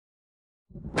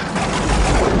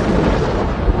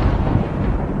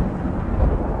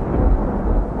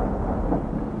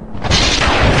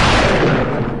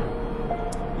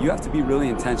you have to be really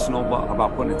intentional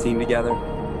about putting a team together.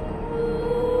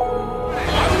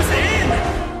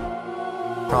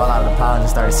 Crawled out of the pound and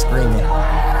started screaming.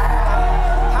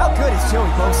 How good is Joey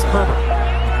Bosa? Herbert,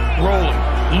 rolling,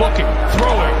 looking,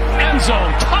 throwing, end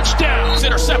zone, touchdown! It's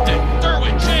intercepted.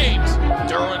 Derwin, James.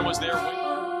 Derwin was there.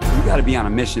 You got to be on a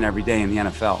mission every day in the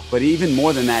NFL. But even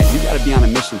more than that, you got to be on a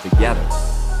mission together.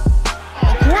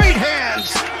 Great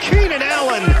hands, Keenan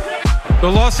Allen. The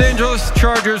Los Angeles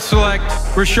Chargers select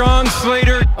Rashawn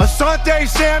Slater. Asante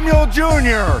Samuel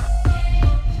Jr.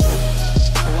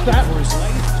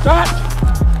 Stop!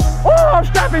 Oh, I'm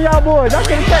stopping y'all boys. That's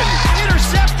gonna catch me.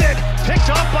 Intercepted.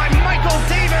 Picked up by Michael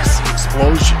Davis.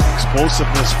 Explosion.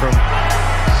 Explosiveness from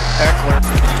Eckler.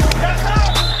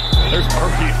 There's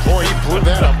Murphy. Boy, he blew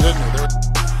that up, didn't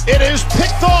he? It is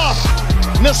picked off.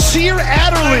 Nas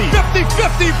Adderley.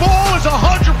 50-50 ball is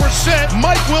 100%.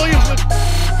 Mike Williams.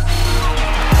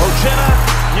 Ochena,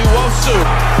 Nwosu,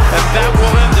 and that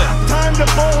will end it. Time to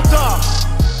bolt up.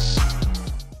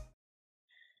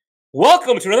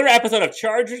 Welcome to another episode of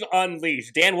Chargers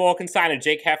Unleashed. Dan Wolkenstein and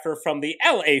Jake Heffer from the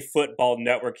LA Football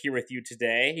Network here with you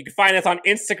today. You can find us on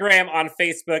Instagram, on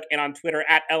Facebook, and on Twitter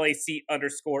at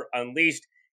LAC_Unleashed.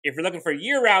 If you're looking for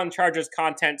year-round Chargers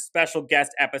content, special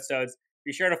guest episodes,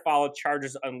 be sure to follow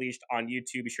Chargers Unleashed on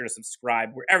YouTube. Be sure to subscribe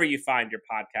wherever you find your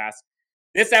podcast.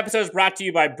 This episode is brought to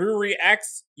you by Brewery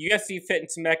X, UFC Fit in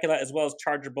Temecula, as well as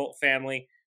Charger Bolt family.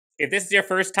 If this is your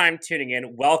first time tuning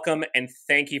in, welcome and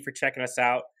thank you for checking us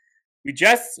out. We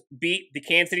just beat the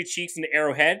Kansas City Chiefs in the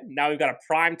Arrowhead. Now we've got a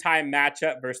primetime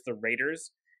matchup versus the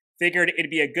Raiders. Figured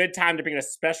it'd be a good time to bring a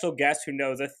special guest who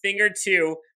knows a thing or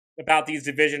two about these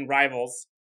division rivals.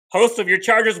 Host of your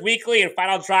Chargers Weekly and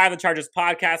Final Drive, the Chargers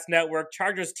Podcast Network,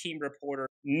 Chargers team reporter,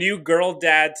 new girl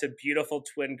dad to beautiful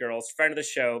twin girls, friend of the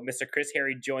show, Mr. Chris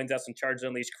Hayre joins us on Chargers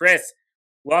Unleashed. Chris,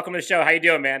 welcome to the show. How you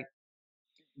doing, man?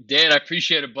 Dan, I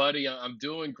appreciate it, buddy. I'm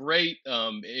doing great.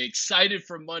 Excited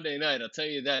for Monday night. I'll tell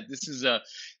you that. This is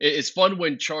it's fun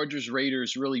when Chargers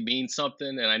Raiders really mean something,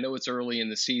 and I know it's early in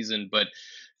the season, but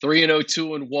 3-0,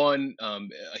 2-1,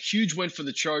 a huge win for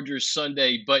the Chargers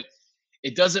Sunday, but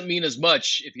it doesn't mean as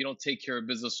much if you don't take care of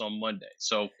business on Monday.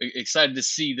 So excited to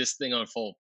see this thing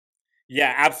unfold.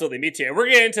 Yeah, absolutely. Me too. And we're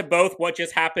getting into both what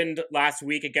just happened last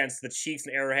week against the Chiefs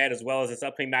and Arrowhead, as well as this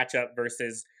upcoming matchup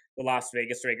versus the Las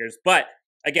Vegas Raiders. But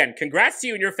again, congrats to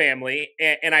you and your family.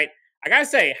 And I got to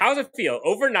say, how does it feel?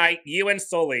 Overnight, you and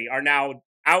Sully are now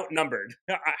outnumbered.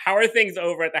 How are things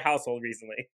over at the household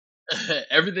recently?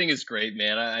 Everything is great,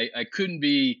 man. I couldn't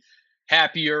be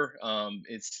happier.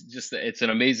 It's an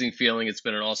amazing feeling. It's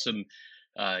been an awesome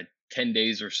 10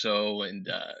 days or so, and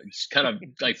just kind of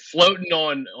like floating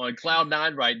on cloud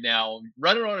nine right now,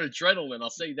 running on adrenaline. I'll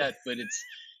say that, but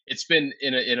it's been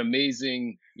an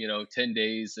amazing 10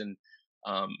 days, and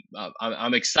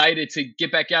I'm excited to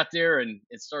get back out there and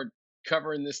start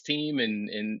covering this team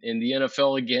in the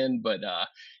NFL again. But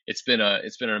it's been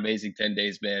an amazing 10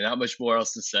 days, man. Not much more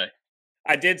else to say.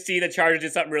 I did see the Chargers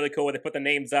did something really cool where they put the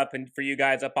names up and for you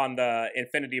guys up on the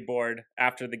infinity board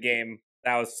after the game.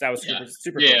 That was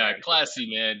super cool. Yeah, classy,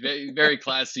 man. Very, very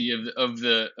classy of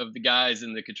the guys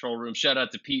in the control room. Shout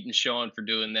out to Pete and Sean for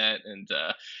doing that. And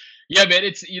yeah, man,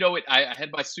 it's I had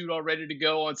my suit all ready to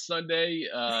go on Sunday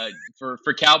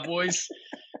for Cowboys,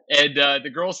 and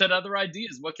the girls had other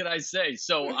ideas. What can I say?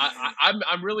 So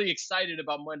I'm really excited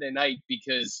about Monday night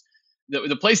because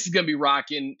the place is going to be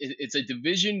rocking. It's a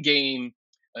division game.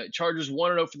 Chargers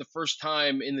 1-0 for the first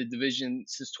time in the division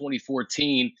since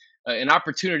 2014. An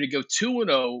opportunity to go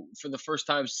 2-0 for the first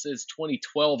time since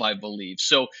 2012, I believe.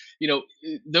 So,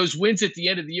 those wins at the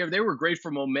end of the year, they were great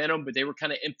for momentum, but they were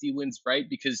kind of empty wins, right?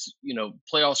 Because,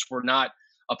 playoffs were not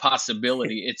a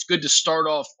possibility. It's good to start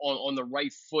off on the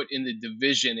right foot in the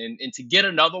division, and to get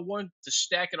another one, to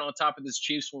stack it on top of this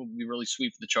Chiefs one would be really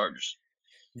sweet for the Chargers.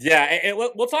 Yeah, and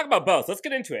we'll talk about both. Let's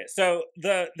get into it. So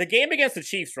the game against the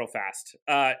Chiefs real fast.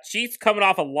 Chiefs coming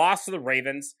off a loss to the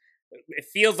Ravens. It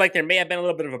feels like there may have been a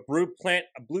little bit of a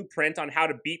blueprint on how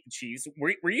to beat the Chiefs.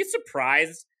 Were you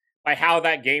surprised by how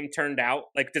that game turned out?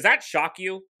 Like, does that shock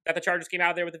you that the Chargers came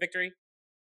out there with a victory?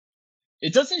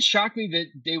 It doesn't shock me that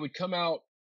they would come out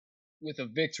with a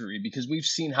victory because we've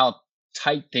seen how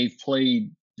tight they've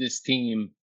played this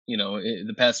team, in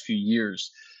the past few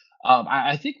years.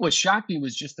 I think what shocked me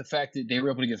was just the fact that they were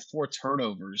able to get 4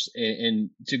 turnovers and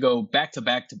to go back to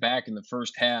back to back in the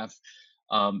first half.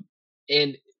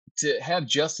 And to have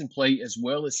Justin play as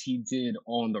well as he did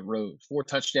on the road, 4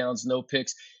 touchdowns, no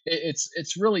picks.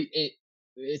 It's really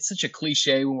it's such a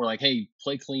cliche when we're like, hey,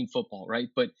 play clean football, right?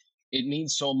 But it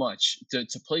means so much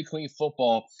to play clean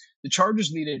football. The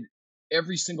Chargers needed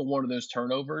every single one of those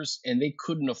turnovers, and they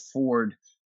couldn't afford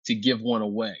to give one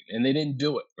away, and they didn't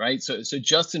do it, right? So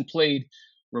Justin played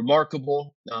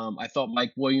remarkable. I thought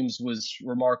Mike Williams was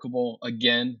remarkable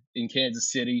again in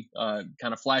Kansas City,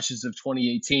 kind of flashes of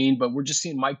 2018, but we're just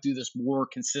seeing Mike do this more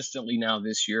consistently now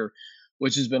this year,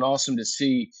 which has been awesome to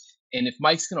see. And if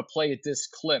Mike's going to play at this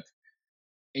clip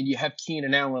and you have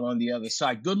Keenan Allen on the other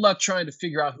side, good luck trying to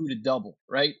figure out who to double,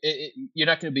 right? You're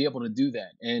not going to be able to do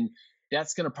that. And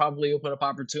that's going to probably open up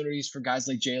opportunities for guys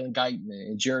like Jalen Guyton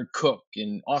and Jared Cook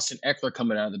and Austin Eckler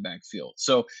coming out of the backfield.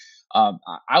 So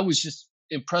I was just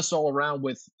impressed all around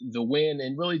with the win,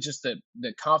 and really just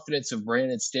the confidence of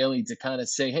Brandon Staley to kind of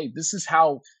say, hey, this is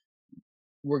how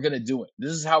we're going to do it.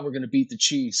 This is how we're going to beat the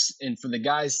Chiefs. And for the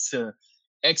guys to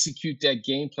execute that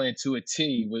game plan to a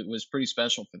T was pretty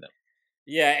special for them.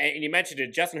 Yeah, and you mentioned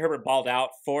it. Justin Herbert balled out,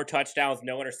 4 touchdowns,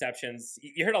 no interceptions.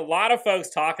 You heard a lot of folks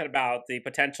talking about the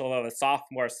potential of a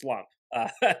sophomore slump.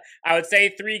 I would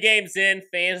say 3 games in,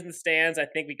 fans in the stands, I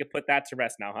think we could put that to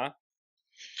rest now, huh?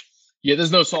 Yeah,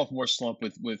 there's no sophomore slump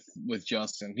with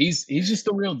Justin. He's just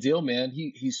the real deal, man.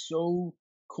 He's so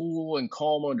cool and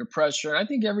calm under pressure. I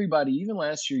think everybody, even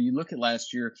last year, you look at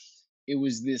last year, it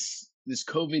was this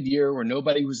COVID year where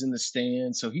nobody was in the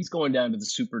stands. So he's going down to the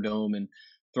Superdome and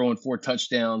throwing 4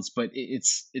 touchdowns, but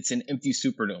it's an empty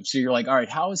Superdome. So you're like, all right,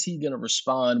 how is he going to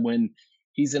respond when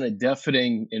he's in a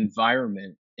deafening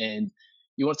environment? And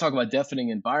you want to talk about deafening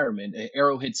environment, at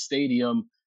Arrowhead Stadium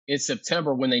in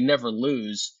September when they never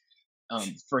lose.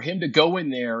 For him to go in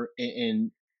there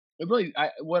and really,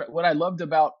 what I loved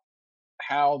about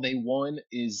how they won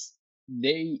is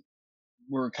they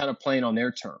were kind of playing on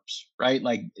their terms, right?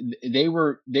 Like they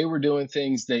were doing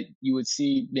things that you would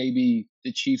see maybe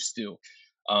the Chiefs do.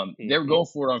 They were going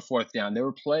for it on 4th down. They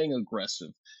were playing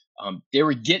aggressive. They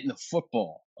were getting the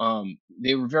football.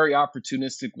 They were very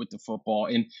opportunistic with the football,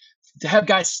 and to have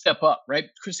guys step up, right?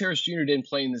 Chris Harris Jr. didn't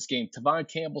play in this game.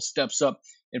 Tevaughn Campbell steps up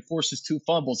and forces 2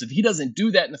 fumbles. If he doesn't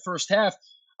do that in the first half,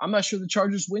 I'm not sure the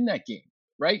Chargers win that game,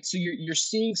 right? So you're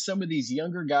seeing some of these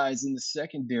younger guys in the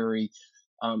secondary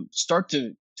start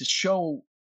to show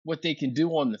what they can do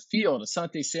on the field.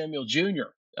 Asante Samuel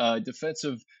Jr.,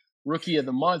 defensive rookie of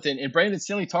the month. And Brandon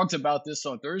Staley talked about this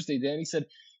on Thursday, Dan. He said,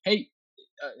 hey,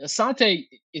 Asante,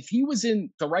 if he was in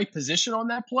the right position on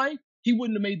that play, he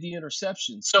wouldn't have made the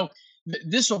interception. So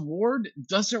this award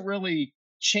doesn't really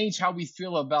change how we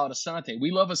feel about Asante.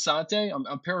 We love Asante.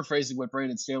 I'm paraphrasing what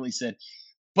Brandon Staley said,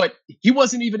 but he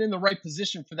wasn't even in the right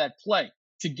position for that play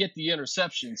to get the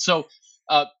interception. So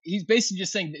he's basically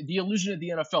just saying the illusion of the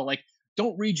NFL, like,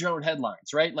 don't read your own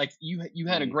headlines, right? Like you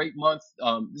had a great month.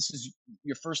 This is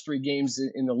your first 3 games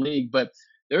in the league, but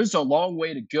there's a long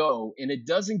way to go, and it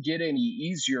doesn't get any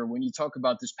easier when you talk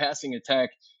about this passing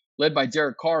attack led by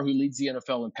Derek Carr, who leads the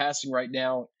NFL in passing right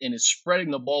now and is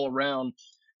spreading the ball around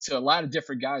to a lot of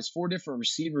different guys. 4 different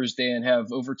receivers, Dan,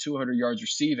 have over 200 yards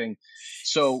receiving.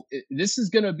 So this is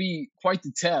going to be quite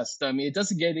the test. I mean, it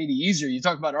doesn't get any easier. You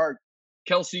talk about Art,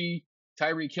 Kelsey,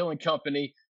 Tyreek Hill and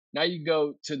company. Now you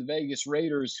go to the Vegas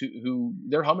Raiders, who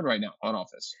they're humming right now on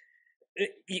offense.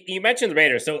 You mentioned the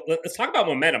Raiders, so let's talk about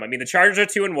momentum. I mean, the Chargers are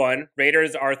 2-1.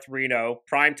 Raiders are 3-0.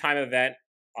 Primetime event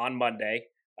on Monday.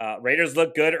 Raiders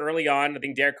look good early on. I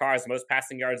think Derek Carr has the most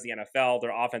passing yards in the NFL.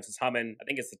 Their offense is humming. I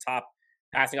think it's the top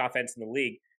passing offense in the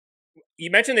league.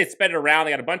 You mentioned they sped it around.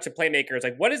 They got a bunch of playmakers.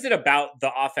 Like, what is it about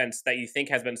the offense that you think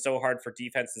has been so hard for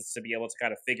defenses to be able to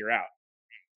kind of figure out?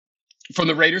 From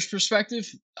the Raiders' perspective,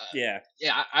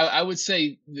 I would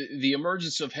say the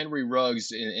emergence of Henry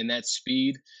Ruggs and that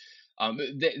speed.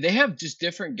 They have just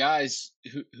different guys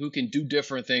who can do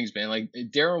different things, man. Like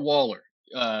Darren Waller,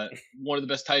 one of the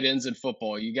best tight ends in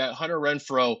football. You got Hunter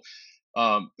Renfrow,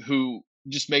 who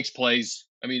just makes plays.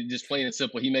 I mean, just plain and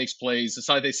simple, he makes plays.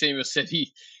 Asante Samuel said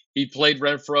he played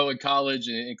Renfrow in college,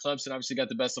 and Clemson obviously got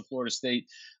the best of Florida State.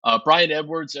 Brian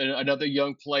Edwards, another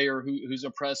young player who's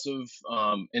impressive.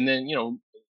 And then,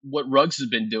 what Ruggs has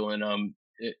been doing.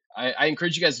 I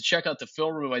encourage you guys to check out the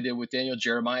film room I did with Daniel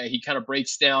Jeremiah. He kind of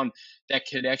breaks down that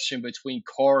connection between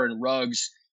Carr and Ruggs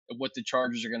and what the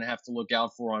Chargers are going to have to look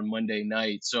out for on Monday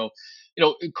night. So,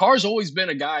 Carr's always been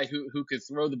a guy who could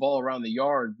throw the ball around the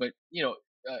yard, but,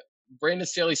 Brandon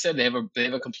Staley said they have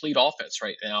a complete offense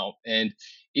right now. And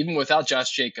even without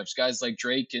Josh Jacobs, guys like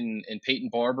Drake and Peyton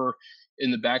Barber in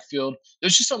the backfield,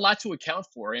 there's just a lot to account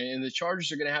for. And the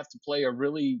Chargers are going to have to play a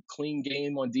really clean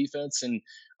game on defense and,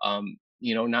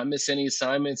 not miss any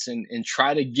assignments and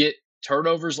try to get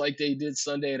turnovers like they did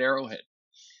Sunday at Arrowhead.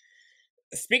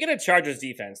 Speaking of Chargers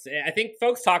defense, I think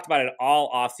folks talked about it all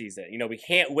offseason. We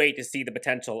can't wait to see the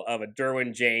potential of a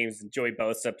Derwin James and Joey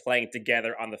Bosa playing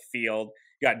together on the field.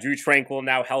 You got Drew Tranquill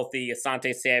now healthy,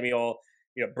 Asante Samuel.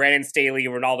 Brandon Staley,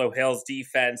 Ronaldo Hill's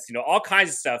defense, all kinds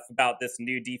of stuff about this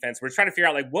new defense. We're trying to figure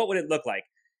out, like, what would it look like?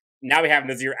 Now we have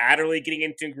Nas Adderley getting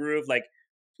into a groove. Like,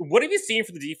 what have you seen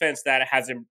from the defense that has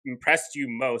impressed you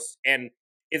most? And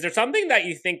is there something that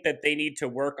you think that they need to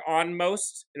work on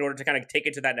most in order to kind of take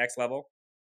it to that next level?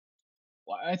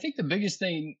 Well, I think the biggest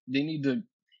thing they need to,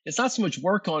 it's not so much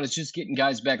work on, it's just getting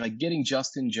guys back, like getting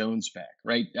Justin Jones back,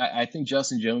 right? I think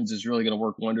Justin Jones is really going to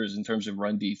work wonders in terms of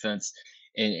run defense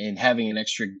and having an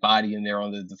extra body in there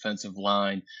on the defensive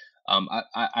line.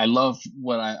 I love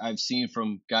what I've seen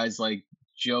from guys like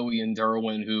Joey and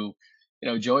Derwin, who,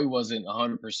 Joey wasn't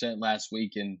 100% last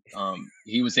week, and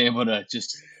he was able to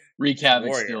just wreak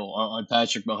havoc still on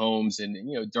Patrick Mahomes. And,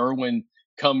 Derwin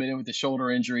coming in with the shoulder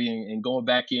injury and going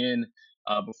back in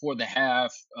before the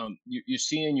half. You're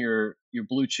seeing your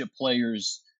blue chip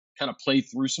players kind of play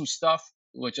through some stuff,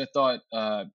 which I thought,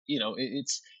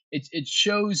 it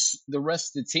shows the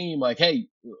rest of the team like, hey,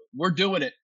 we're doing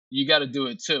it. You got to do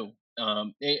it too.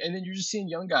 And then you're just seeing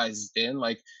young guys, Dan,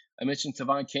 like I mentioned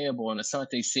Tevaughn Campbell and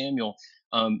Asante Samuel,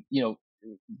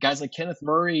 guys like Kenneth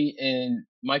Murray and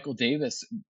Michael Davis.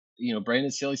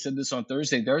 Brandon Staley said this on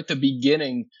Thursday. They're at the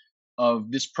beginning of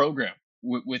this program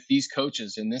with these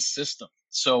coaches in this system.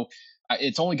 So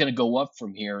it's only going to go up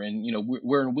from here. And,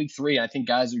 we're in week 3. I think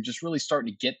guys are just really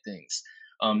starting to get things.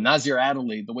 Nas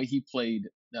Adderley, the way he played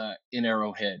in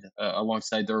Arrowhead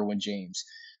alongside Derwin James,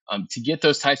 to get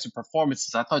those types of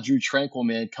performances. I thought Drew Tranquil,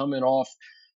 man, coming off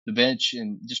the bench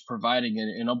and just providing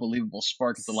an unbelievable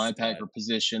spark at the linebacker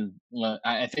position.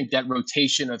 I think that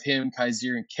rotation of him,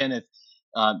 Kaiser, and Kenneth,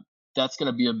 that's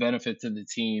going to be a benefit to the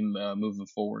team moving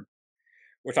forward.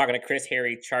 We're talking to Chris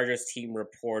Hayre, Chargers team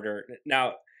reporter.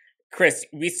 Now, Chris,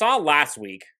 we saw last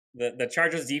week the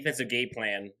Chargers defensive game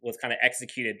plan was kind of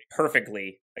executed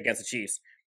perfectly against the Chiefs.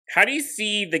 How do you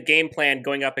see the game plan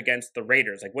going up against the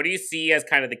Raiders? Like, what do you see as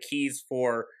kind of the keys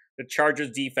for the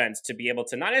Chargers defense to be able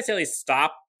to not necessarily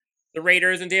stop the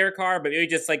Raiders and Derek Carr, but maybe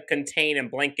just like contain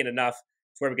and blanket enough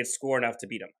to where we could score enough to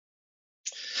beat them?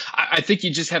 I think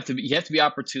you have to be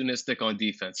opportunistic on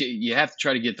defense. You have to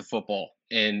try to get the football,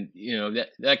 and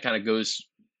that kind of goes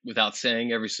without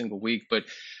saying every single week. But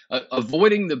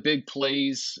avoiding the big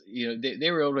plays,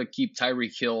 they were able to keep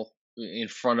Tyreek Hill in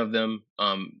front of them.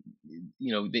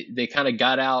 They kind of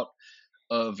got out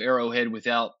of Arrowhead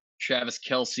without Travis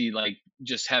Kelce, like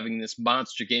just having this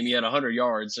monster game. He had 100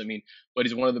 yards. But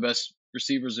he's one of the best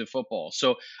receivers in football.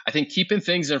 So I think keeping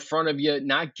things in front of you,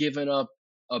 not giving up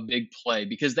a big play,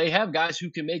 because they have guys who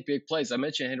can make big plays. I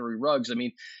mentioned Henry Ruggs.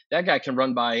 That guy can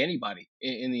run by anybody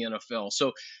in the NFL.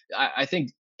 So I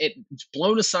think it's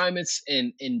blown assignments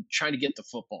and trying to get the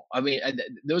football.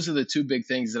 Those are the two big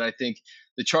things that I think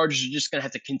the Chargers are just going to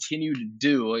have to continue to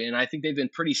do. And I think they've been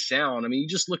pretty sound. You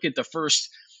just look at the first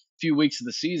few weeks of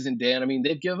the season, Dan.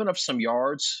 They've given up some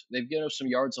yards. They've given up some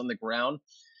yards on the ground,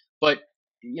 but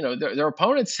their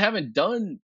opponents haven't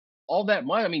done all that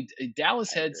much.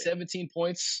 Dallas had 17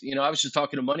 points. I was just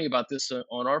talking to Money about this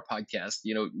on our podcast.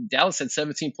 Dallas had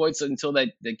 17 points until that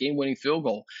game-winning field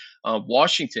goal.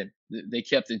 Washington, they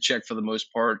kept in check for the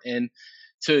most part. And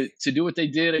to do what they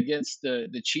did against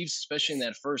the Chiefs, especially in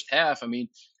that first half,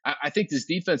 I think this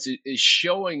defense is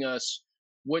showing us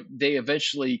what they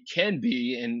eventually can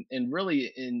be. And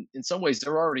really, in some ways,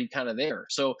 they're already kind of there.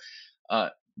 So,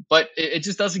 but it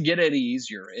just doesn't get any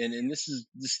easier. And this is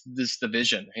this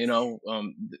division,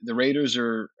 the Raiders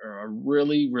are a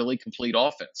really, really complete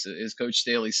offense, as Coach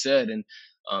Staley said. And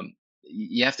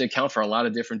you have to account for a lot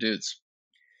of different dudes.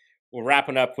 We're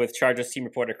wrapping up with Chargers team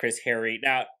reporter Chris Hayre.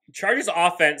 Now, Chargers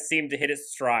offense seemed to hit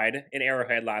its stride in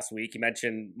Arrowhead last week. You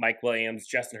mentioned Mike Williams,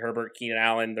 Justin Herbert, Keenan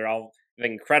Allen. They're all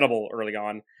incredible early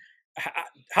on.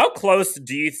 How close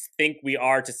do you think we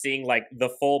are to seeing like the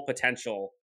full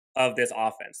potential of this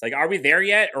offense? Like, are we there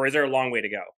yet, or is there a long way to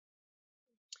go?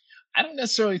 I don't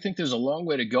necessarily think there's a long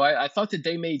way to go. I thought that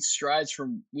they made strides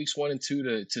from weeks 1 and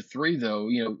 2 to 3, though,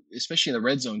 especially in the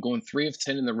red zone, going 3 of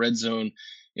 10 in the red zone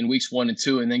in weeks 1 and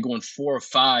 2, and then going 4 of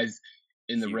 5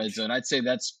 in the red zone. I'd say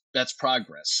that's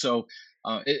progress. So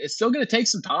it's still going to take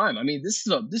some time. This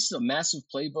is a massive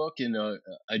playbook and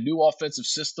a new offensive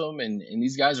system, and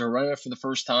these guys are running it for the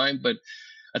first time. But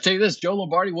I'll tell you this, Joe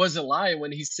Lombardi wasn't lying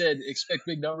when he said expect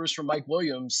big numbers from Mike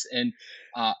Williams. And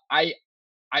I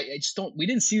just don't – we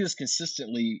didn't see this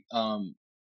consistently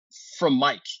from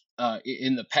Mike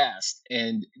in the past.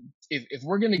 And if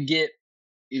we're going to get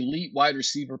elite wide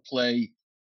receiver play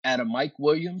out of Mike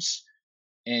Williams,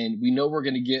 and we know we're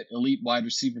going to get elite wide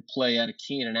receiver play out of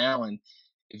Keenan Allen,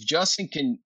 if Justin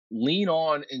can lean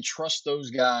on and trust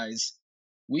those guys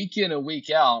week in and week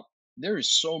out, there is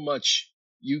so much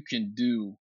you can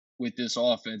do with this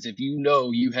offense if you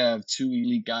know you have two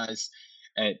elite guys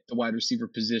at the wide receiver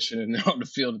position and they're on the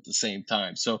field at the same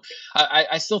time. So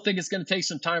I still think it's going to take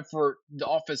some time for the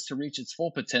offense to reach its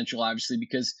full potential, obviously,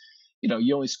 because,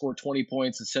 you only score 20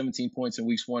 points and 17 points in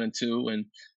weeks 1 and 2. And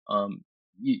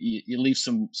you leave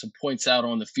some points out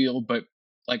on the field. But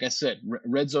like I said,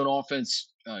 red zone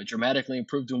offense dramatically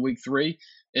improved in week 3.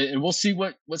 And we'll see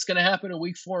what's going to happen in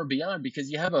week 4 and beyond, because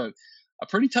you have a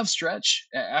pretty tough stretch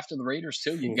after the Raiders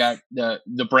too. You got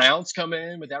the Browns coming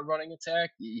in with that running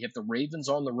attack. You have the Ravens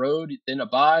on the road, then a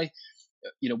bye.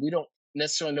 We don't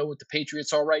necessarily know what the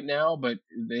Patriots are right now, but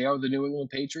they are the New England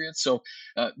Patriots. So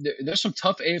there's some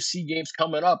tough AFC games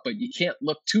coming up, but you can't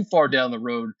look too far down the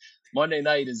road. Monday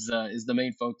night is the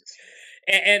main focus.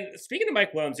 And speaking of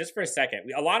Mike Williams, just for a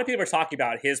second, a lot of people are talking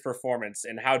about his performance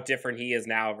and how different he is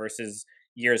now versus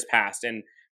years past. And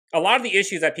a lot of the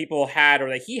issues that people had or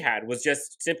that he had was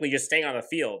just simply just staying on the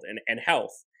field and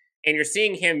health. And you're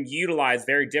seeing him utilized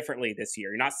very differently this year.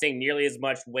 You're not seeing nearly as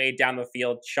much way down the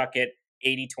field, chuck it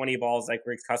 80-20 balls like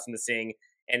we're accustomed to seeing,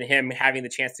 and him having the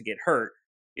chance to get hurt.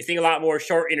 You're seeing a lot more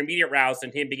short intermediate routes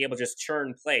and him being able to just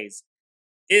churn plays.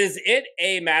 Is it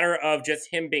a matter of just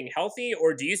him being healthy,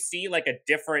 or do you see like a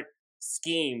different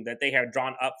scheme that they have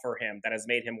drawn up for him that has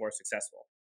made him more successful?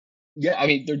 Yeah, I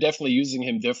mean, they're definitely using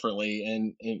him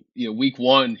differently. And week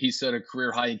 1, he set a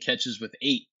career high in catches with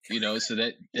 8, so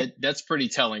that's pretty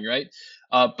telling, right?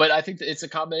 But I think that it's a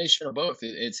combination of both.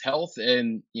 It's health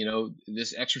and,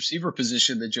 this X receiver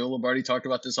position that Joe Lombardi talked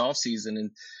about this offseason,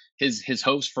 and his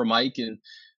hopes for Mike and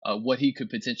what he could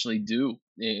potentially do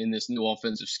in this new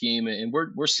offensive scheme. And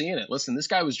we're seeing it. Listen, this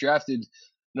guy was drafted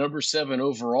number 7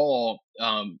 overall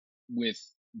with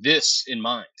this in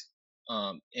mind.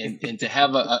 And to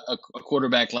have a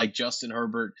quarterback like Justin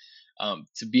Herbert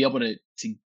to be able to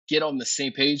get on the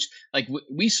same page, like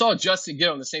we saw Justin get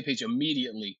on the same page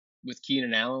immediately with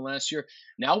Keenan Allen last year.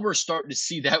 Now we're starting to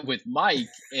see that with Mike,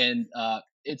 and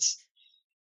it's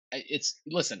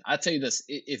listen, I tell you this: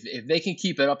 if they can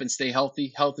keep it up and stay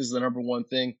healthy, health is the number one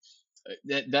thing.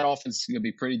 That offense is going to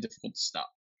be pretty difficult to stop.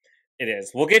 It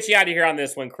is. We'll get you out of here on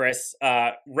this one, Chris.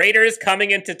 Raiders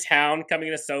coming into town, coming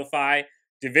into SoFi.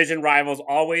 Division rivals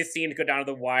always seem to go down to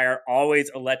the wire, always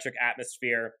electric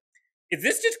atmosphere. Is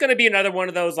this just going to be another one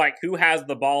of those, like, who has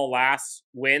the ball last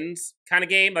wins kind of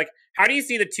game? Like, how do you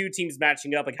see the two teams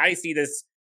matching up? Like, how do you see this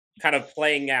kind of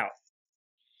playing out?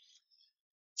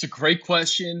 It's a great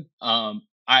question. I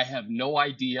have no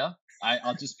idea.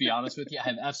 I'll just be honest with you. I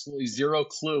have absolutely zero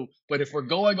clue. But if we're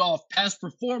going off past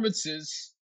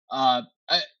performances,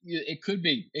 it could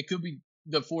be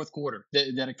the fourth quarter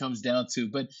that it comes down to.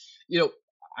 But,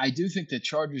 I do think the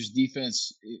Chargers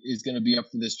defense is going to be up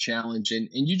for this challenge. And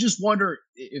you just wonder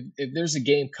if there's a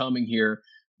game coming here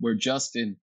where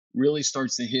Justin really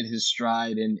starts to hit his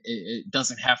stride and it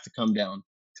doesn't have to come down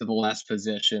to the last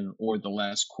possession or the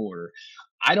last quarter.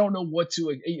 I don't know what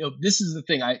to, this is the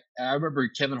thing. I remember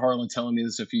Kevin Harlan telling me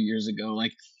this a few years ago.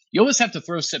 Like, you always have to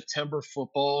throw September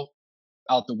football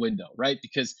out the window, right?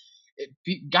 Because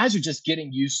guys are just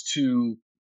getting used to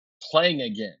playing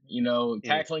again.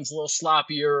 Tackling's a little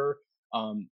sloppier.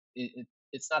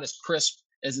 It's not as crisp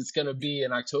as it's going to be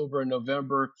in October and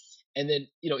November. And then,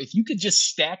 if you could just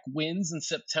stack wins in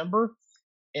September,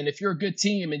 and if you're a good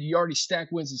team and you already stack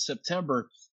wins in September,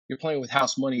 you're playing with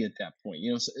house money at that point.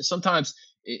 Sometimes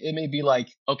it may be like,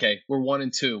 okay, we're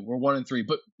 1-2, we're 1-3,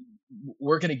 but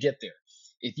we're going to get there.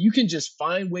 If you can just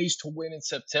find ways to win in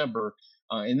September,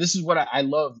 and this is what I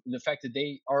love, the fact that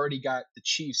they already got the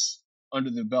Chiefs under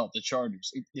their belt, the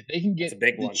Chargers. If they can get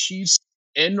the Chiefs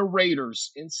and the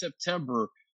Raiders in September,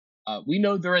 we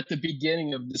know they're at the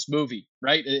beginning of this movie,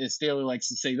 right? As Staley likes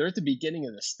to say, they're at the beginning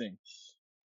of this thing.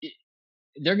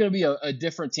 They're going to be a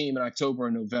different team in October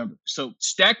and November. So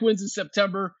stack wins in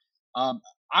September.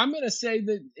 I'm going to say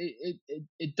that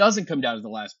it doesn't come down to the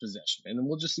last possession, and then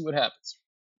we'll just see what happens.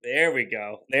 There we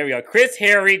go. Chris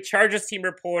Hayre, Chargers team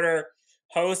reporter,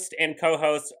 host and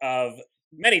co-host of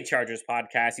many Chargers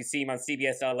podcasts. You see him on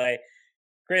CBS LA.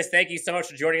 Chris, thank you so much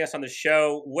for joining us on the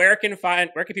show. Where can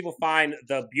people find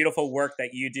the beautiful work that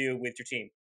you do with your team?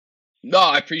 No,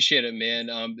 I appreciate it, man.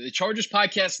 The Chargers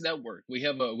Podcast Network. We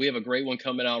have a great one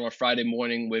coming out on Friday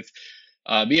morning with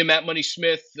me and Matt Money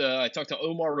Smith. I talked to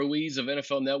Omar Ruiz of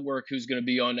NFL Network, who's going to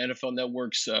be on NFL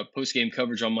Network's post-game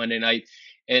coverage on Monday night,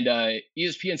 and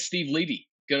ESPN Steve Levy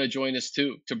going to join us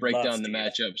too to break down the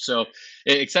matchup. So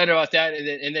excited about that.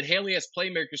 And then Haley has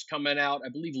Playmakers coming out. I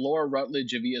believe Laura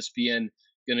Rutledge of ESPN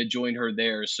going to join her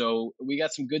there. So we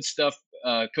got some good stuff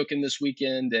cooking this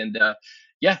weekend. And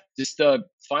just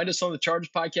find us on the Chargers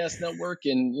Podcast Network.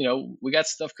 And, we got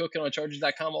stuff cooking on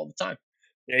Chargers.com all the time.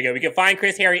 There you go. We can find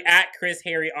Chris Hayre at Chris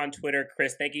Hayre on Twitter.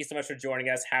 Chris, thank you so much for joining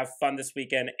us. Have fun this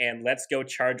weekend, and let's go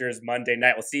Chargers Monday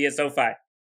night. We'll see you at SoFi. All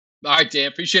right, Dan.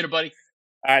 Appreciate it, buddy.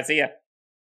 All right, see ya.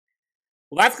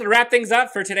 Well, that's going to wrap things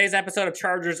up for today's episode of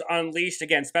Chargers Unleashed.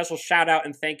 Again, special shout out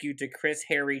and thank you to Chris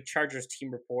Hayre, Chargers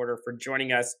team reporter, for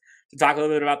joining us to talk a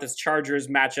little bit about this Chargers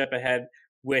matchup ahead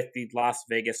with the Las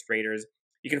Vegas Raiders.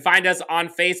 You can find us on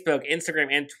Facebook, Instagram,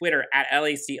 and Twitter at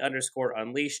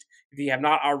LAC_Unleashed. If you have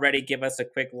not already, give us a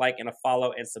quick like and a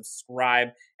follow and subscribe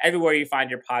everywhere you find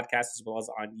your podcast, as well as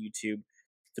on YouTube.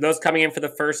 For those coming in for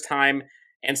the first time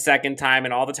and second time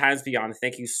and all the times beyond,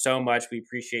 thank you so much. We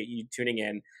appreciate you tuning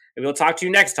in. And we'll talk to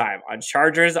you next time on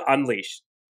Chargers Unleashed.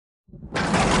 You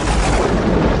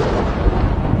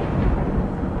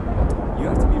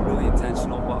have to be really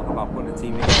intentional about putting a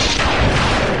team together.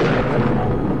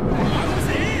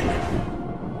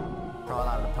 Crawl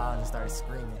out of the pond and started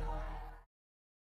screaming.